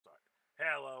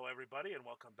Hello, everybody, and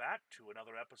welcome back to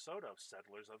another episode of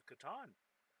Settlers of Catan.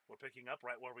 We're picking up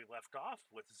right where we left off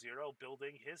with Zero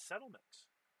building his settlement.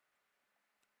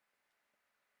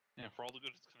 Yeah, for all the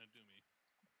good it's going to do me.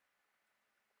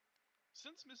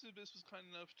 Since Miss Abyss was kind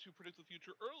enough to predict the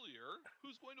future earlier,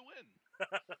 who's going to win?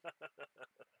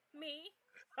 Me?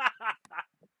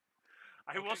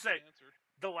 I will say, answer.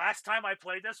 the last time I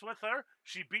played this with her,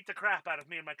 she beat the crap out of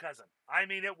me and my cousin. I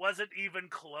mean, it wasn't even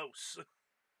close.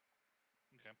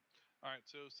 Okay. Alright,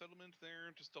 so settlement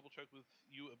there. Just double check with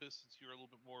you, Abyss, since you're a little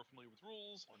bit more familiar with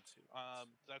rules.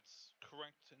 That's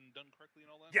correct and done correctly and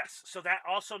all that? Yes, so that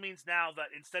also means now that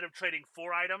instead of trading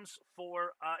 4 items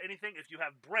for anything, if you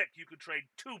have brick, you could trade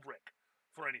 2 brick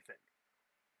for anything.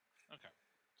 Okay.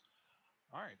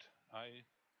 Alright, I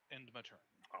end my turn.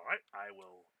 Alright, I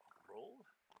will roll.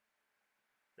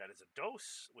 That is a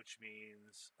dose, which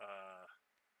means,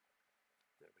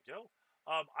 there we go.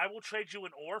 I will trade you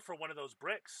an ore for one of those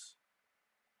bricks.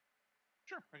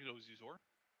 Sure, I could always use ore.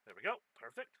 There we go,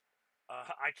 perfect.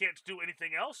 I can't do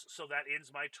anything else, so that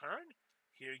ends my turn.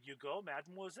 Here you go,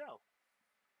 mademoiselle.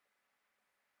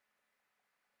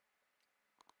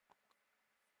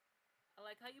 I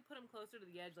like how you put him closer to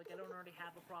the edge, like I don't already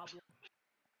have a problem.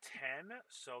 10,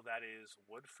 so that is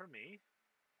wood for me.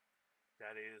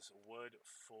 That is wood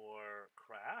for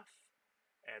craft.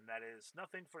 And that is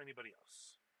nothing for anybody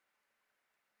else.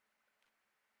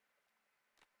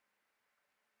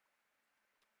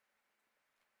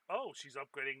 Oh, she's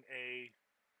upgrading a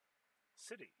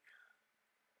city.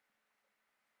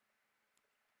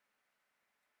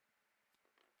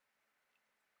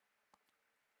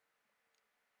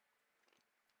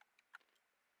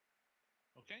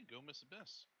 Okay, go Miss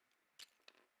Abyss.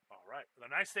 All right. The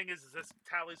nice thing is this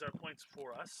tallies our points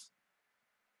for us.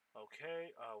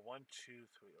 Okay. 1, 2,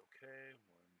 3. Okay.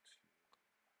 1, 2.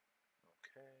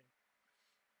 Okay.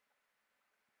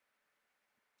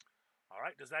 All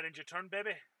right. Does that end your turn,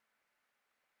 baby?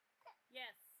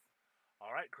 Yes.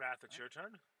 All right, Craft, it's your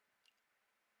turn.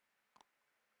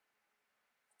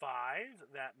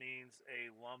 5. That means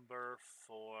a lumber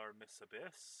for Miss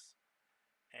Abyss.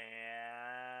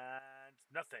 And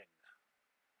nothing.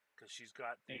 Because she's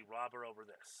got the robber over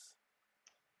this.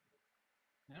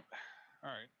 Yep.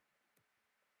 Alright.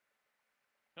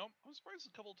 No, I'm surprised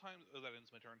a couple times. Oh, that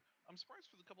ends my turn. I'm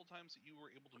surprised for the couple times that you were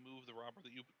able to move the robber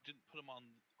that you didn't put him on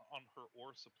her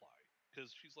ore supply.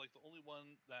 Because she's like the only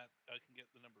one that can get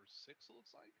the number 6, it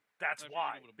looks like. That's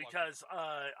why. Because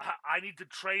I need to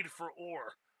trade for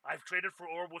ore. I've traded for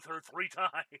ore with her 3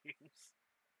 times.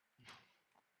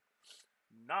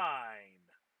 9.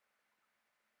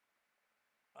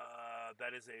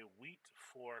 That is a wheat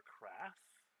for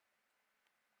craft.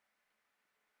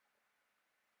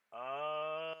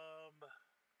 And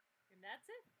that's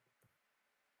it?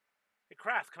 Hey,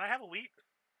 Craft, can I have a wheat?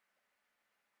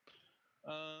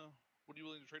 What are you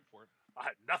willing to trade for it?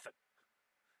 Nothing.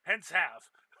 Hence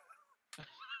have.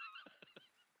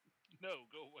 No,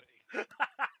 go away.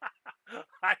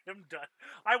 I am done.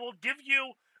 I will give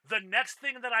you the next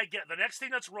thing that I get. The next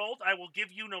thing that's rolled, I will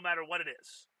give you no matter what it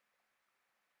is.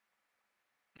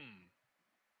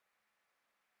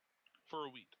 For a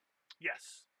wheat?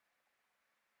 Yes.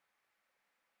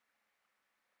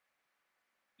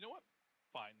 You know what?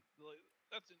 Fine.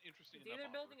 That's an interesting enough It's either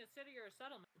offer. building a city or a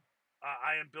settlement.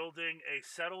 I am building a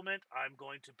settlement. I'm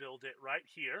going to build it right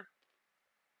here.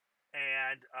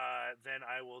 And then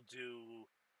I will do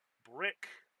brick,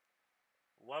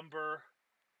 lumber,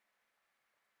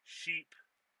 sheep,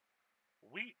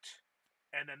 wheat,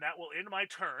 and then that will end my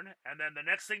turn. And then the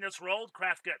next thing that's rolled,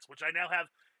 Craft gets, which I now have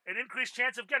an increased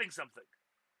chance of getting something.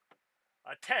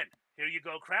 10. Here you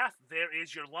go, Craft. There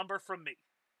is your lumber from me.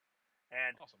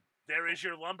 And awesome. There is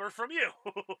your lumber from you.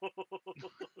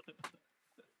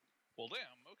 Well,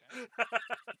 damn. Okay.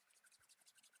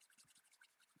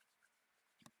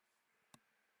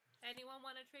 Anyone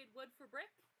want to trade wood for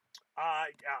brick?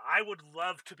 I would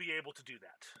love to be able to do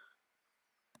that.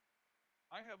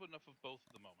 I have enough of both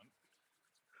at the moment.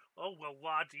 Oh, well,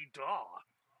 la-dee-daw.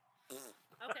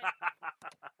 Okay.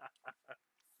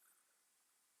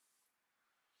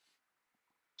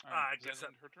 I guess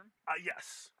that her turn?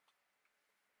 Yes.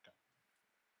 Okay.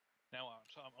 Now,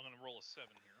 so I'm going to roll a 7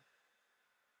 here.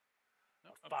 No,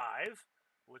 5,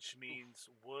 which means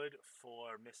wood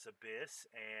for Miss Abyss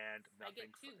and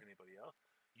nothing for anybody else.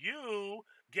 You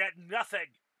get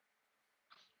nothing.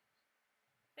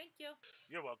 Thank you.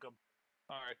 You're welcome.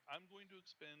 All right, I'm going to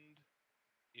expend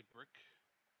a brick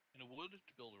and a wood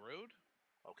to build a road.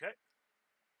 Okay.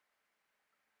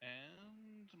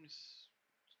 And let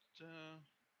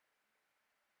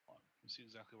me see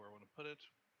exactly where I want to put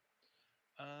it.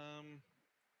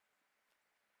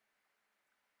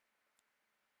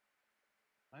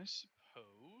 I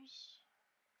suppose.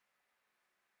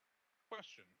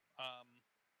 Question.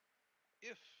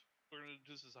 If we're gonna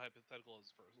do this as hypothetical as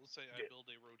first, let's say I build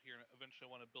a road here, and eventually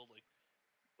I want to build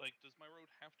like does my road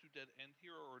have to dead end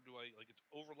here, or do I like it to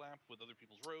overlap with other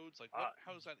people's roads? Like,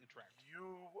 how does that interact?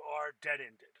 You are dead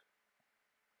ended.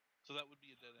 So that would be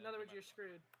a dead end. In other words, you're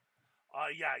screwed.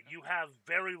 Yeah, you have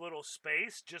very little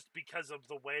space just because of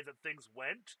the way that things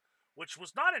went, which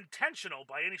was not intentional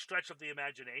by any stretch of the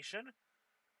imagination.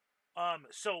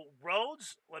 So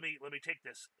roads, let me take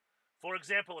this. For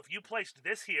example, if you placed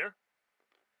this here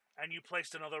and you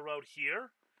placed another road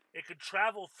here, it could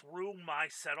travel through my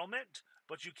settlement,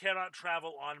 but you cannot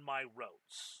travel on my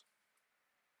roads.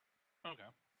 Okay.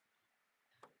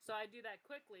 So I do that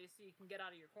quickly so you can get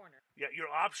out of your corner. Yeah, your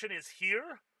option is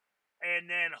here, and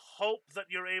then hope that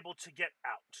you're able to get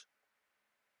out.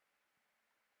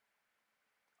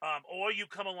 Or you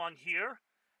come along here,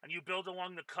 and you build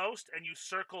along the coast, and you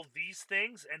circle these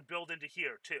things and build into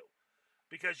here, too.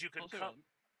 Because you can come...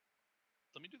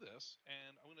 Let me do this,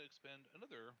 and I'm going to expend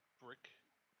another brick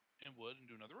and wood and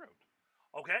do another road.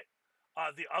 Okay.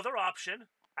 The other option...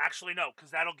 Actually, no,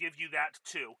 because that'll give you that,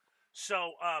 too.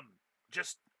 So,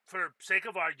 just for sake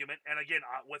of argument, and again,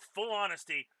 with full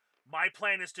honesty, my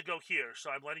plan is to go here,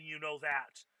 so I'm letting you know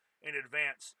that in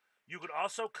advance. You could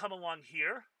also come along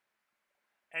here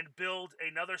and build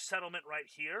another settlement right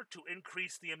here to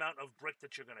increase the amount of brick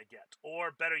that you're going to get.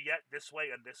 Or, better yet, this way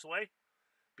and this way.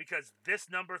 Because this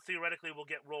number, theoretically, will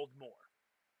get rolled more.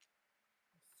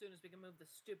 As soon as we can move the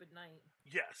stupid knight.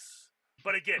 Yes.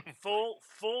 But again, full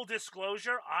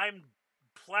disclosure,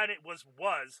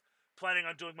 was planning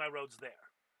on doing my roads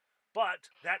there. But,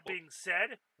 that being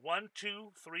said, 1,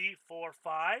 2, 3, 4,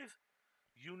 5,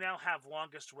 you now have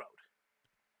longest road.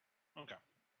 Okay.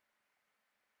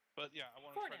 But yeah, I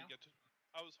want to try to get to...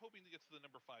 I was hoping to get to the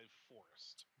number 5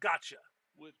 forest. Gotcha.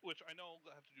 Which I know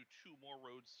I'll have to do 2 more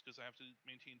roads because I have to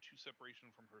maintain 2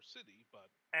 separation from her city,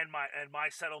 but... And my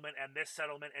settlement and this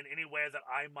settlement and anywhere that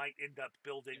I might end up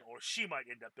building or she might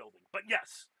end up building. But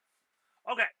yes.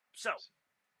 Okay, so...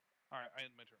 Alright, I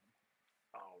end my turn.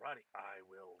 Alrighty, I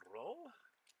will roll.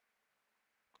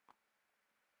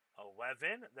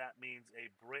 11, that means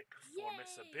a brick for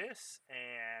Miss Abyss,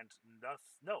 and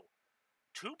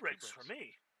 2 bricks for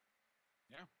me.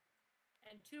 Yeah.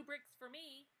 And 2 bricks for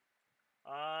me.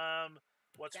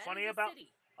 What's that funny is about...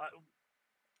 city. I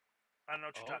don't know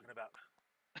what you're talking about.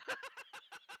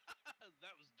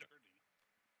 That was dirty.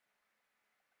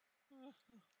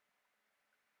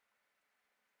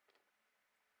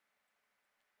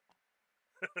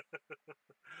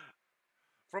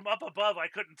 From up above, I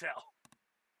couldn't tell.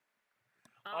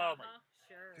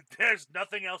 Sure. There's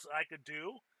nothing else I could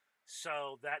do,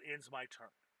 so that ends my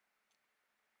turn.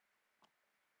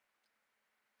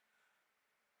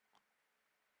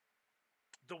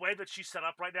 The way that she's set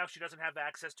up right now, she doesn't have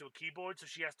access to a keyboard, so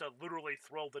she has to literally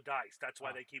throw the dice. That's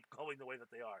why they keep going the way that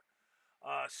they are.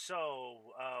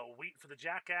 Wheat for the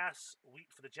jackass. Wheat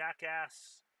for the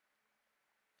jackass.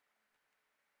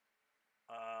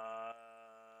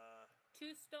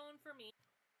 2 stone for me.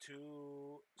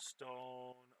 2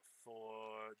 stone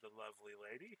for the lovely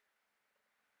lady.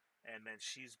 And then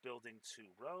she's building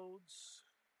 2 roads.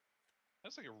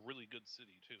 That's like a really good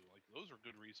city, too. Like, those are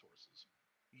good resources.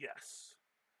 Yes.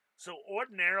 So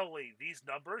ordinarily, these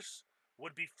numbers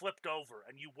would be flipped over,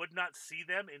 and you would not see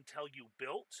them until you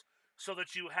built, so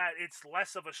that you had... It's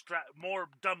less of a more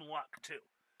dumb luck, too.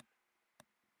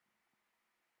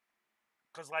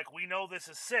 Because, like, we know this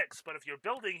is 6, but if you're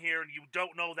building here and you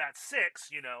don't know that's 6,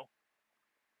 you know.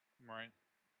 Right.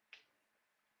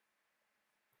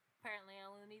 Apparently, I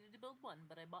only needed to build 1,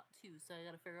 but I bought 2, so I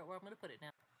gotta figure out where I'm gonna put it now.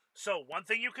 So, one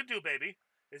thing you can do, baby,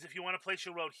 is if you want to place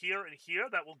your road here and here,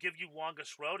 that will give you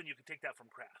longest road, and you can take that from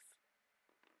craft.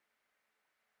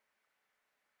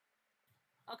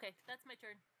 Okay, that's my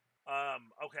turn.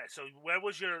 Okay, so where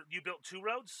was you built 2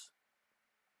 roads?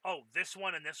 Oh, this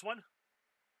one and this one?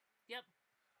 Yep.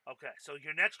 Okay, so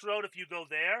your next road, if you go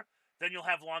there, then you'll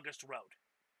have longest road.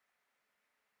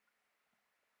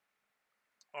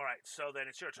 Alright, so then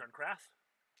it's your turn, Craft.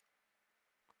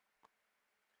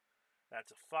 That's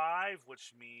a 5,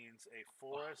 which means a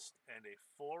forest and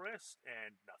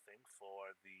nothing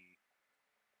for the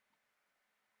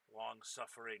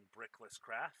long-suffering brickless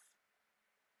Craft.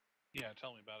 Yeah,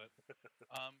 tell me about it.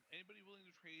 Anybody willing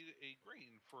to trade a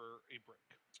grain for a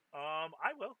brick?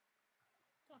 I will.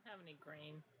 Don't have any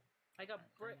grain. I got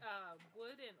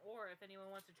wood and ore if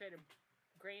anyone wants to trade a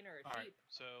grain or a sheep. Alright,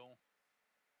 so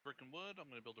brick and wood,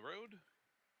 I'm going to build a road.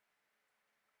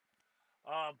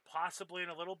 Possibly in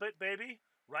a little bit, baby.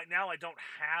 Right now, I don't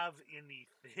have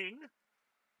anything.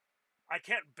 I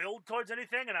can't build towards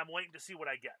anything, and I'm waiting to see what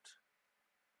I get.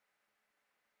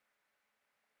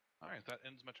 All right, that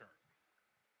ends my turn.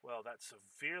 Well, that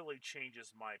severely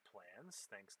changes my plans,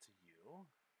 thanks to you.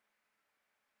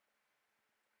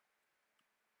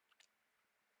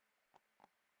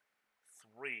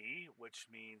 Three, which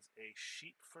means a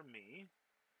sheep for me,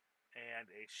 and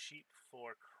a sheep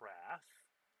for Krath,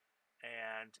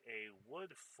 and a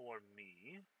wood for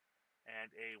me,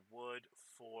 and a wood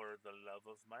for the love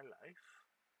of my life.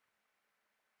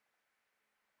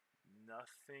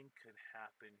 Nothing could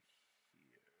happen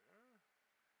here.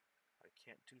 I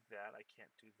can't do that. I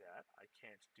can't do that. I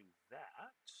can't do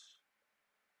that.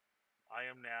 I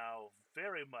am now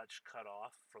very much cut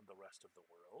off from the rest of the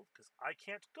world because I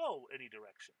can't go any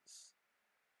directions.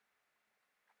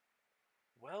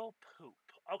 Well, poop.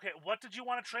 Okay, what did you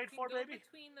want to trade You for, can go baby?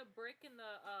 between the brick and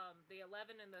the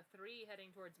 11 and the 3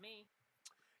 heading towards me.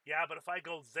 Yeah, but if I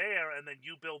go there and then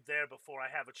you build there before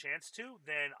I have a chance to,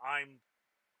 then I'm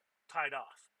tied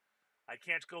off. I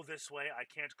can't go this way. I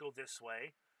can't go this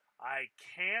way. I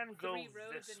can go 3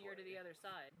 roads this and you're way. to the other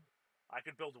side. I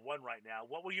could build one right now.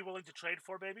 What were you willing to trade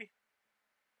for, baby?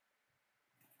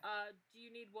 Do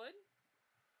you need wood?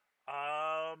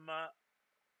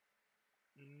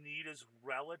 Need is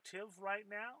relative right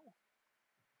now.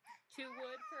 2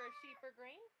 wood for a sheep or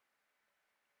grain?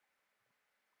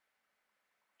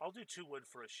 I'll do 2 wood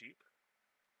for a sheep.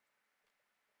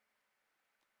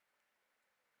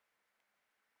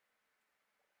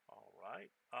 All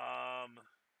right.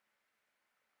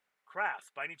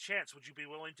 Krath, by any chance, would you be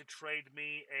willing to trade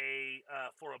me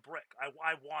for a brick?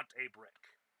 I want a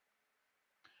brick.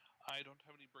 I don't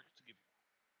have any bricks to give you.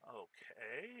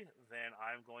 Okay, then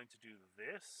I'm going to do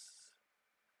this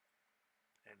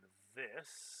and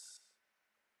this,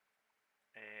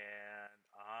 and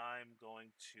I'm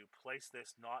going to place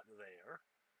this not there.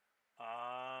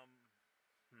 I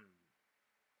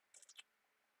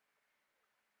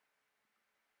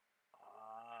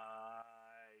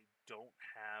don't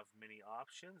have many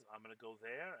options. I'm going to go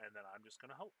there, and then I'm just going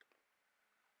to hope.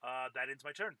 That ends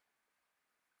my turn.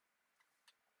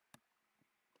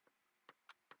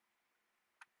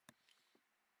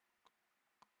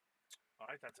 All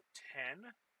right, that's a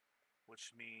 10,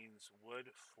 which means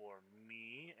wood for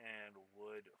me and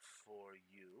wood for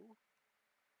you.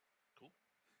 Cool.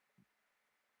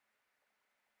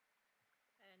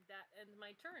 And that ends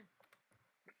my turn.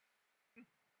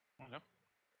 Okay.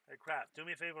 Hey, Kraft, do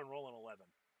me a favor and roll an 11.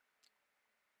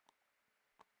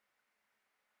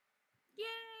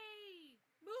 Yay!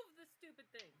 Move the stupid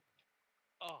thing.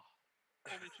 Oh,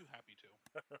 only too happy to.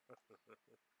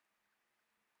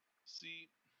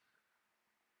 See,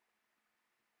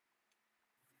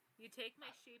 You take my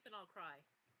sheep and I'll cry.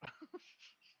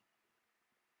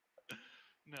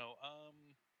 no,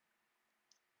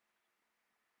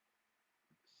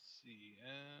 let's see,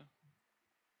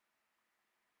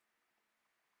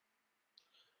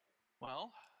 well,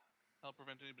 I'll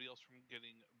prevent anybody else from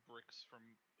getting bricks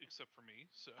except for me,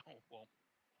 so, well,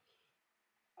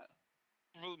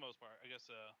 for the most part, I guess,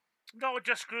 No, it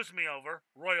just screws me over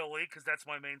royally because that's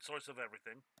my main source of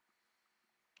everything.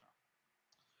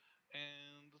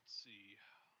 and let's see,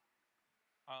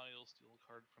 I'll steal a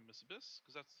card from Miss Abyss,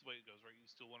 because that's the way it goes, right? You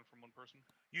steal one from one person?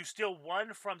 You steal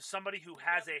one from somebody who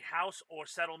has a house or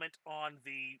settlement on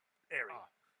the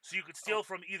area. So you could steal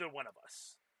from either one of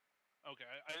us. Okay,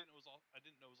 I didn't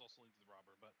know it was also linked to the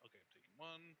robber, but okay, I'm taking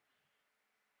one.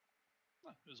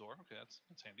 Azor, okay, that's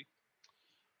handy.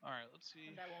 Alright, let's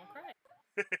see. And I won't cry.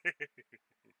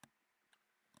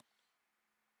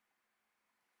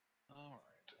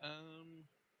 Alright,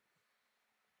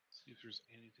 see if there's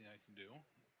anything I can do.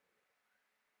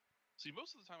 See,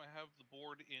 most of the time I have the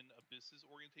board in Abyss's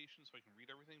orientation so I can read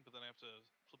everything, but then I have to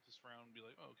flip this around and be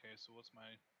like, oh, okay, so what's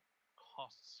my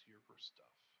costs here for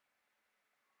stuff?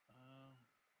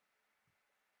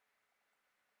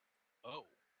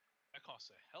 Oh, that costs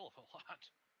a hell of a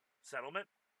lot. Settlement?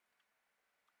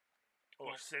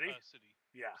 Or city? City.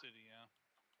 Yeah. City, yeah.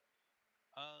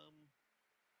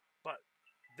 But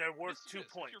they're worth 2 If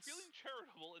points. you're feeling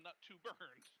charitable and not too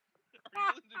burned,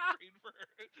 are you willing to trade for?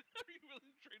 Are you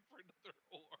willing to trade for another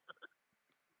ore?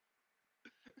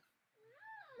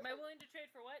 Am I willing to trade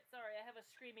for what? Sorry, I have a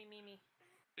screaming Mimi.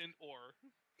 An ore.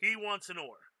 He wants an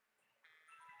ore.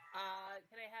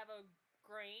 Can I have a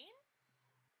grain?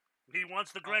 He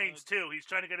wants the grains too. He's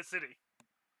trying to get a city.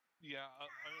 Yeah.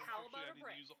 How about I a need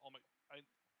brick? to use all my.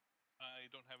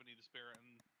 I don't have any to spare,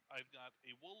 and I've got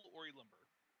a wool or a lumber.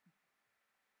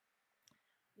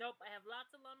 Nope, I have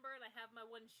lots of lumber and I have my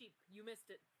one sheep. You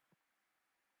missed it.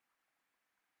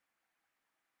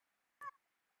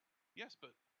 Yes,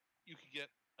 but you could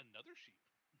get Another sheep.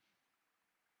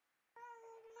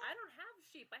 I don't have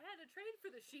sheep. I had to trade for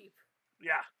the sheep.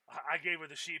 Yeah, I gave her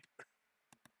the sheep.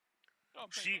 No,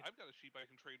 I'm saying I've got a sheep I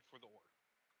can trade for the ore.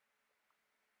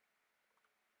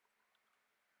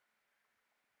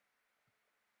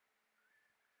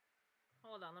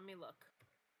 Hold on, let me look.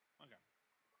 Okay.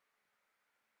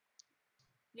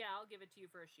 Yeah, I'll give it to you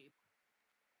for a sheep.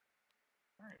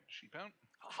 All right, sheep out.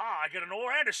 Aha! I get an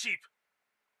ore and a sheep.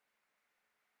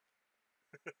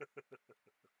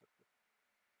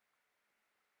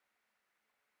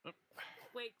 Oh.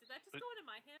 Wait, did that just go into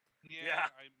my hand? Yeah.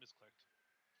 I misclicked.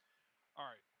 All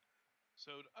right.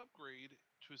 So to upgrade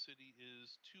to a city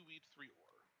is 2 wheat, 3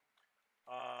 ore.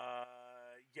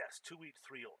 Yes, 2 wheat,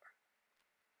 3 ore.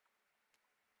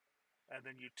 And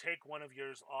then you take one of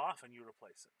yours off and you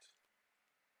replace it.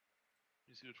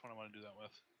 Let me see which one I want to do that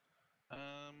with.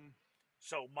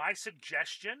 So my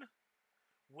suggestion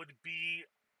would be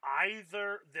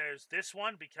either there's this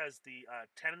one because the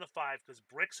 10 and the 5, because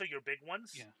bricks are your big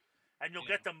ones. Yeah. And you'll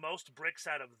get the most bricks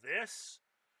out of this.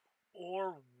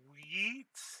 Or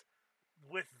wheat.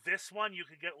 With this one, you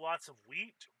could get lots of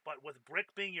wheat. But with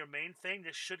brick being your main thing,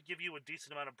 this should give you a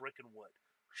decent amount of brick and wood.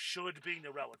 Should being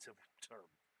the relative term.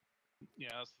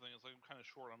 Yeah, that's the thing. It's like I'm kind of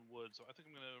short on wood, so I think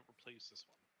I'm going to replace this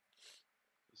one.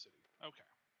 The city. Okay.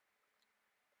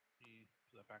 Let me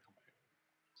put that back on my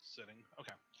setting.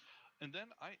 Okay. And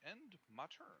then I end my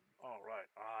turn. All right.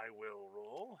 I will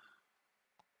roll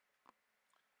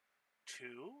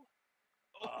 2.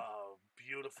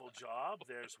 Beautiful job.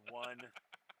 There's 1,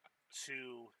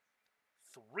 2,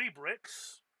 3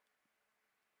 bricks.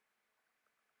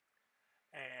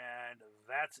 And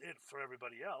that's it for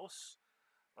everybody else.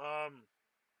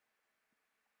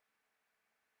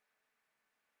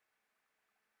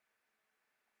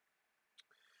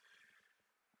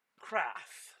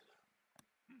 Craft.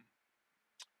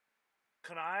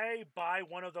 Can I buy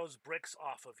one of those bricks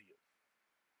off of you?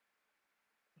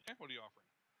 Okay, what are you offering?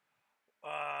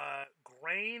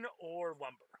 Grain or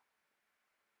lumber?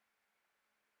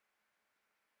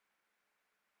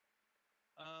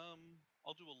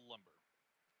 I'll do a lumber.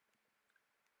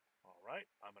 All right,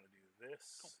 I'm going to do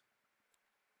this Cool.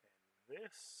 and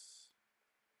this.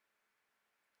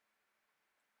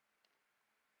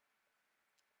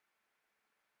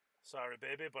 Sorry,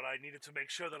 baby, but I needed to make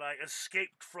sure that I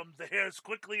escaped from there as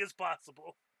quickly as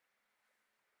possible.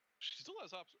 She still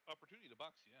has opportunity to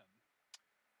box you in.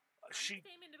 I'm just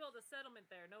aiming to build a settlement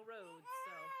there, no roads,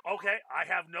 so... Okay, I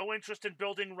have no interest in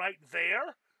building right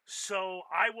there, so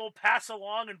I will pass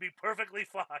along and be perfectly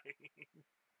fine.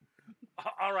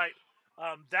 All right,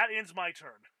 that ends my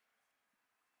turn.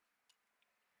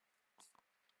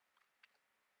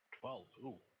 12.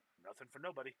 Ooh. Nothing for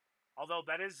nobody. Although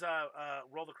that is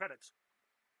roll the credits.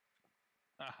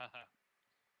 That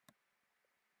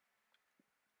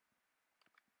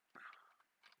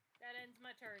ends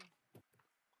my turn.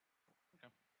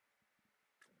 Okay.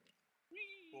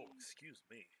 Oh, excuse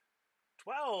me.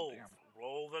 12. Damn.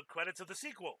 Roll the credits of the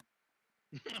sequel.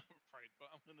 Right, but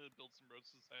I'm going to build some roads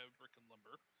since I have brick and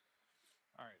lumber.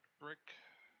 All right, brick,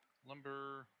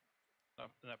 lumber,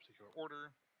 not in that particular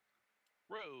order.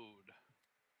 Road.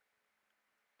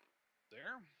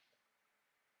 There.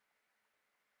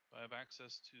 So I have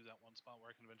access to that one spot where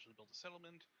I can eventually build a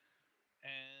settlement.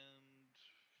 And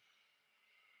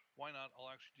why not? I'll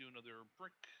actually do another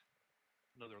brick,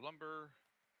 another lumber,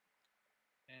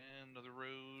 and another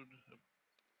road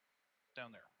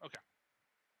down there. Okay.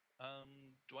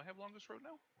 Do I have longest road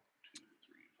now? 2, 3,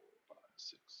 4, 5,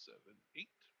 6, 7, 8.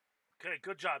 Okay,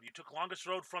 good job. You took longest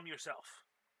road from yourself.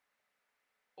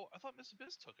 Oh, I thought Miss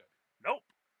Abyss took it. Nope.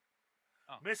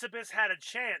 Oh. Miss Abyss had a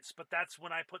chance, but that's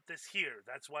when I put this here.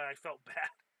 That's why I felt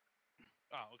bad.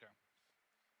 Oh, okay.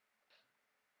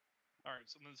 All right,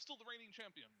 so then still the reigning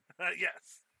champion.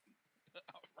 Yes.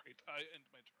 All right, I end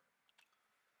my turn.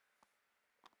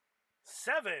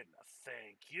 7.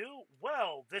 Thank you.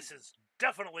 Well, this is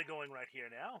definitely going right here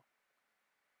now.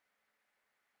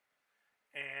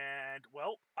 And,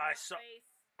 well, I saw...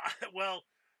 Well,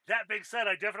 that being said,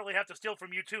 I definitely have to steal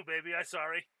from you too, baby. I'm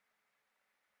sorry.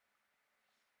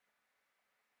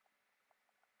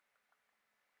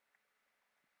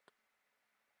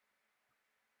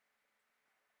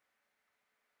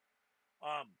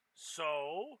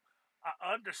 So I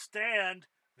understand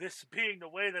this being the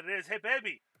way that it is. Hey,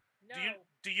 baby, no.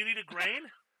 do you need a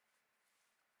grain?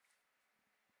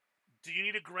 Do you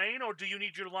need a grain or do you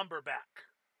need your lumber back?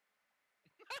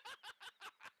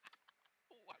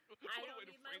 I don't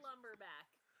need my lumber back.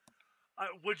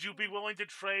 Would you be willing to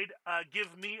trade,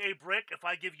 give me a brick if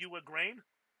I give you a grain?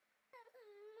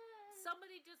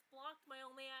 Somebody just blocked my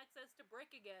only access to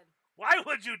brick again. Why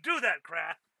would you do that,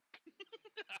 Kraft?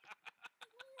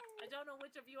 I don't know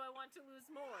which of you I want to lose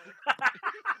more.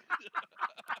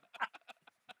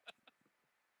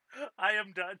 I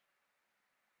am done.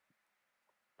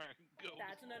 All right, go.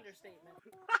 That's an understatement.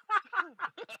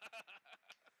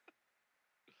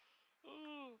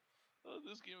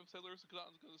 This game of Settlers of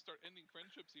Catan is going to start ending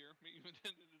friendships here, maybe even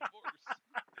end in a divorce.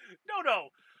 No.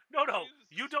 See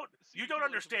You if don't you like to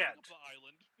understand. break up the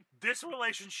island. This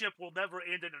relationship will never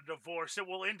end in a divorce. It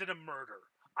will end in a murder.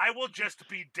 I will just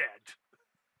be dead.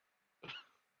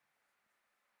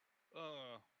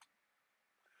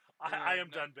 I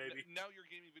am done, baby. Now your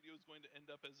gaming video is going to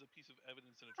end up as a piece of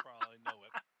evidence in a trial. I know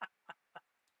it.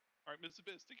 All right, Miss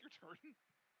Abyss, take your turn.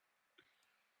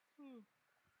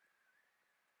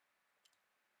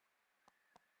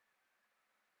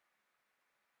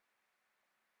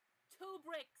 Two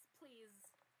bricks,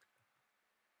 please.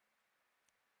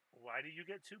 Why do you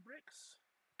get 2 bricks?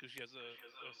 Because she has a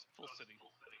full city.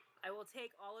 I will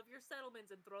take all of your settlements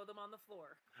and throw them on the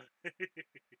floor.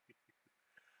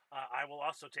 I will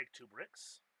also take 2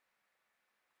 bricks.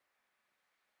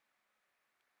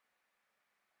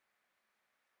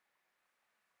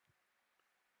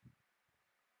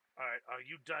 All right, are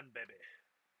you done, baby?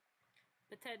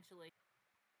 Potentially.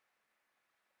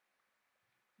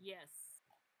 Yes.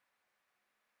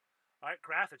 All right,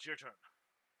 Kraft, it's your turn.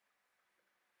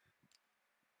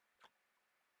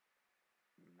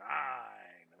 9.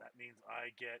 That means I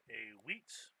get a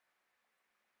wheat.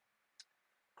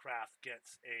 Kraft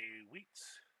gets a wheat.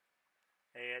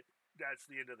 And that's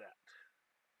the end of that.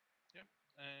 Yep.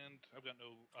 And I've got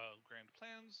no grand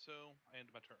plans, so I end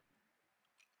my turn.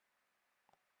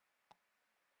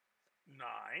 9.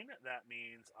 That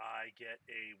means I get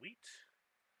a wheat.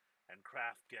 And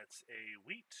Kraft gets a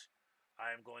wheat.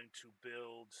 I am going to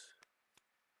build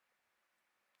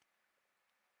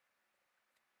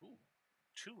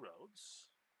 2 roads.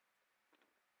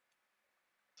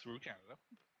 Through Canada.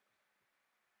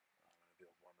 I'm going to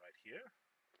build one right here.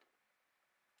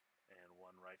 And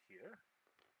one right here.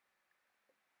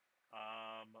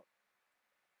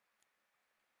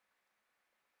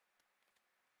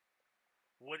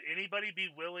 Would anybody be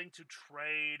willing to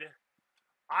trade?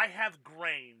 I have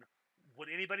grain. Would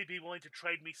anybody be willing to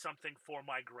trade me something for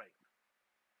my grain?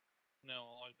 No,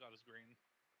 all I've got is green.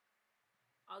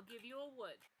 I'll give you a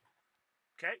wood.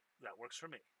 Okay, that works for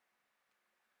me.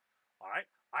 All right,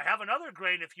 I have another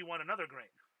grain if you want another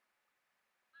grain.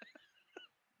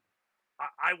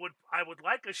 I would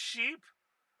like a sheep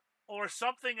or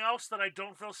something else that I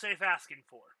don't feel safe asking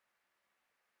for.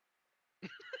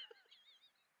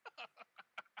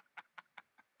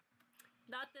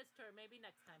 Not this turn, maybe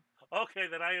next time. Okay,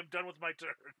 then I am done with my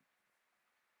turn.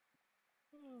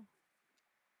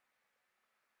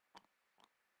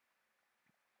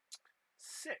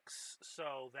 6.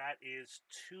 So that is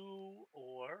 2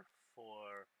 ore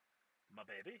for my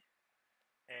baby.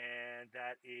 And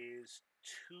that is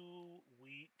 2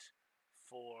 wheat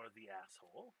for the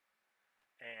asshole.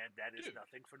 And that is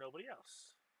nothing for nobody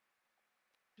else.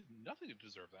 Did nothing to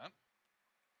deserve that.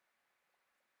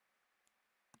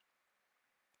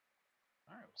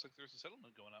 Alright, looks like there's a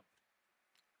settlement going up.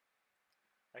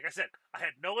 Like I said, I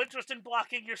had no interest in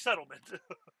blocking your settlement.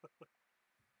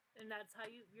 And that's how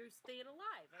you're staying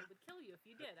alive. I would kill you if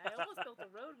you did. I almost built a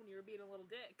road when you were being a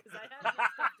little dick, because I had enough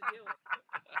stuff to do it.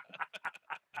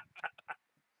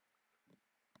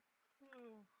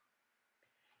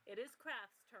 It is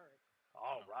Kraft's turn.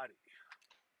 Alrighty.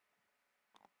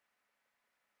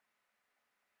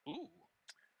 Ooh.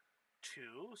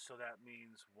 2, so that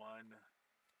means 1,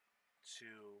 2,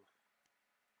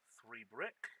 3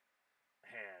 brick.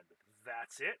 And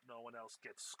that's it. No one else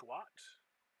gets squat.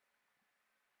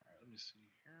 Alright, let me see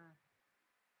here.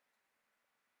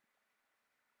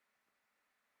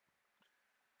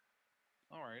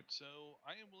 Alright, so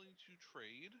I am willing to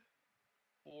trade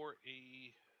for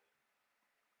a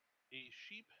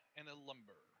sheep and a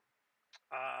lumber.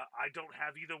 I don't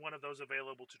have either one of those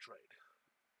available to trade.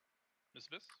 Miss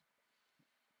Abyss?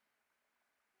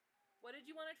 What did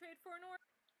you want to trade for, Nor?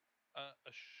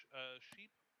 A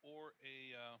sheep or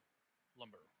a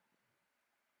lumber.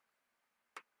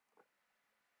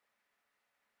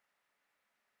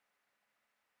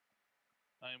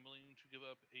 I am willing to give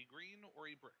up a green or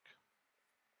a brick.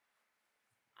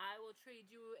 I will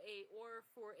trade you a ore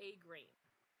for a grain.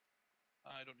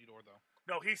 I don't need ore though.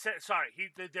 No, he said. Sorry,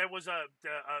 there was I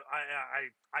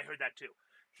heard that too.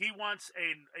 He wants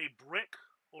a brick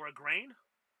or a grain.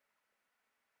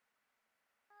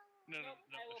 No, Nope,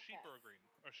 a sheep or a grain.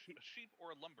 A sheep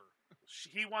or a lumber.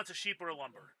 He wants a sheep or a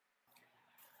lumber.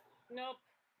 Nope.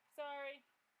 Sorry.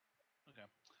 Okay.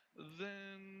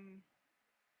 Then,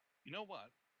 you know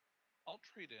what? I'll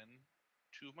trade in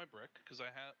 2 of my brick because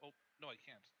I have. Oh no, I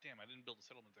can't. Damn, I didn't build a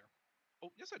settlement there.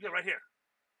 Oh yes, I did. Yeah, right here.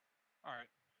 All right.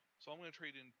 So I'm going to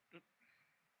trade in.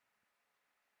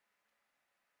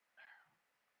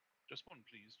 Just one,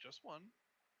 please. Just one.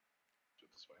 Do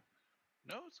it this way.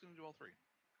 No, it's going to do all 3.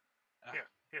 Ah, Here.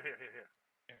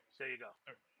 yes. There you go.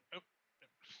 All right. Oh.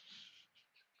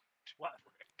 What?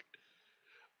 Brick.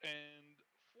 And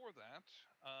for that,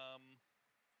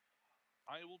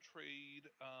 I will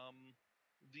trade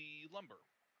the lumber.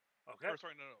 Okay. Or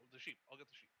sorry, no, the sheep. I'll get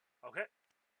the sheep. Okay.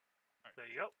 Right. There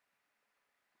you go.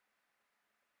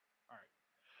 All right.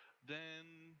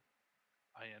 Then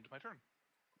I end my turn.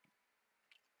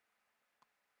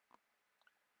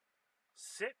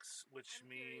 6, which I'm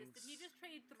curious. means Did he just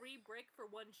trade 3 brick for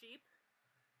 1 sheep?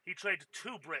 he traded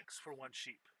 2 bricks for 1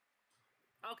 sheep.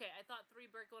 Okay, I thought 3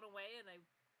 brick went away, and I.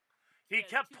 He Yeah,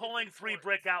 kept 2 pulling different 3 swords.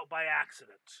 brick out by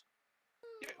accident.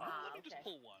 Yeah, let me just okay.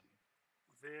 pull one.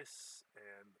 This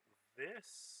and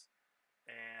this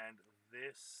and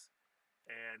this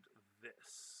and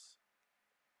this.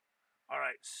 All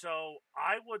right, so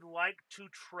I would like to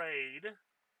trade.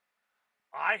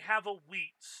 I have a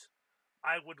wheat.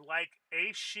 I would like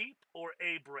a sheep or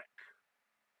a brick.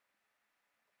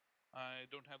 I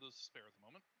don't have those to spare at the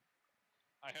moment.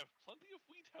 I have plenty of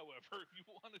wheat, however, if you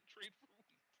want to trade for wheat.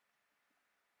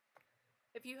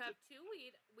 If you have 2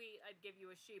 wheat, I'd give you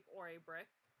a sheep or a brick.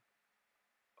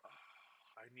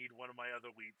 I need one of my other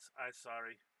wheats. I'm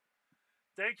sorry.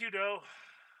 Thank you, Doe.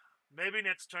 Maybe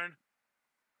next turn.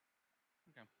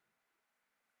 Okay.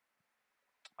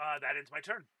 That ends my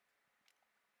turn.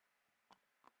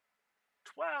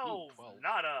 12. Ooh, 12.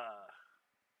 Nada.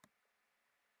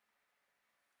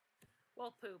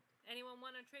 Well, poop. Anyone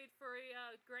want to trade for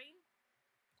a grain?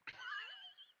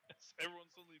 Yes,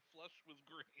 everyone's suddenly flush with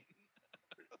grain.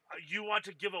 You want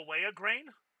to give away a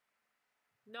grain?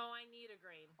 No, I need a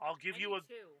grain. I'll give I you need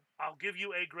 2. I'll give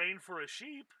you a grain for a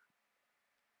sheep.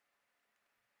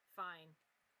 Fine.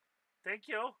 Thank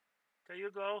you. There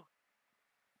you go.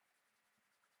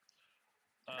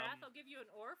 Krath, I'll give you an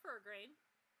ore for a grain.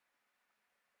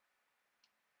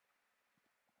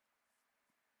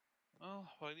 Well,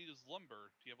 what I need is lumber.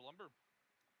 Do you have a lumber?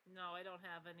 No, I don't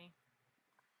have any.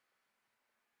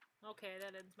 Okay,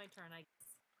 that ends my turn, I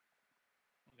guess.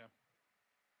 Okay.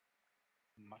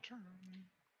 My turn.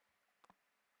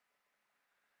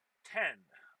 10.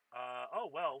 Oh,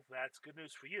 well, that's good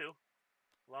news for you.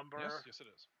 Lumber. Yes, it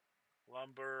is.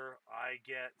 Lumber. I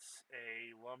get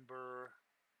a lumber.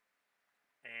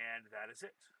 And that is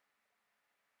it.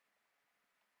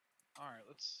 All right,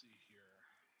 let's see here.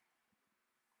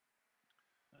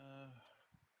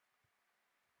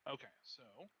 Okay,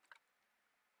 so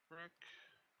brick,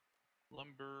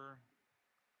 lumber,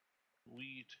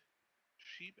 wheat,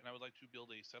 sheep, and I would like to build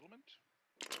a settlement.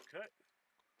 Okay.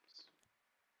 Let's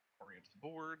orient the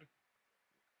board.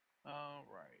 All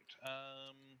right.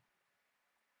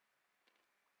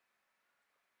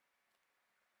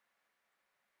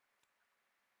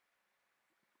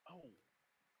 Oh,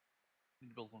 need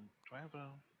to build one. Do I have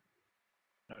a?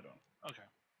 No, I don't. Okay.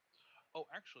 Oh,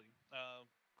 actually, I'm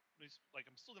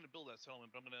still going to build that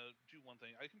settlement, but I'm going to do one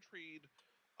thing. I can trade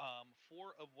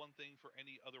 4 of one thing for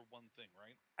any other one thing,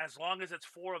 right? As long as it's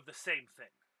 4 of the same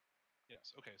thing.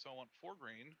 Yes. Okay, so I want 4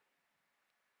 grain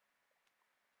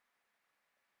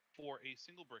for a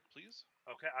single brick, please.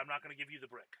 Okay, I'm not going to give you the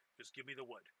brick. Just give me the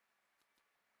wood.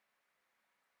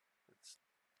 It's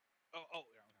Oh,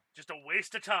 yeah. Okay. just a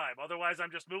waste of time. Otherwise,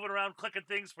 I'm just moving around clicking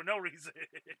things for no reason.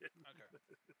 Okay.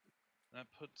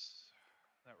 That puts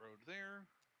that road there,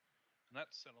 and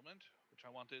that settlement, which I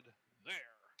wanted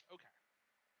there. Okay.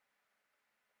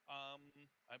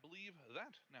 I believe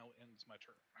that now ends my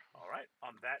turn. All right.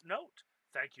 On that note,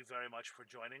 thank you very much for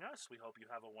joining us. We hope you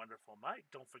have a wonderful night.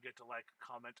 Don't forget to like,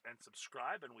 comment, and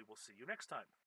subscribe, and we will see you next time.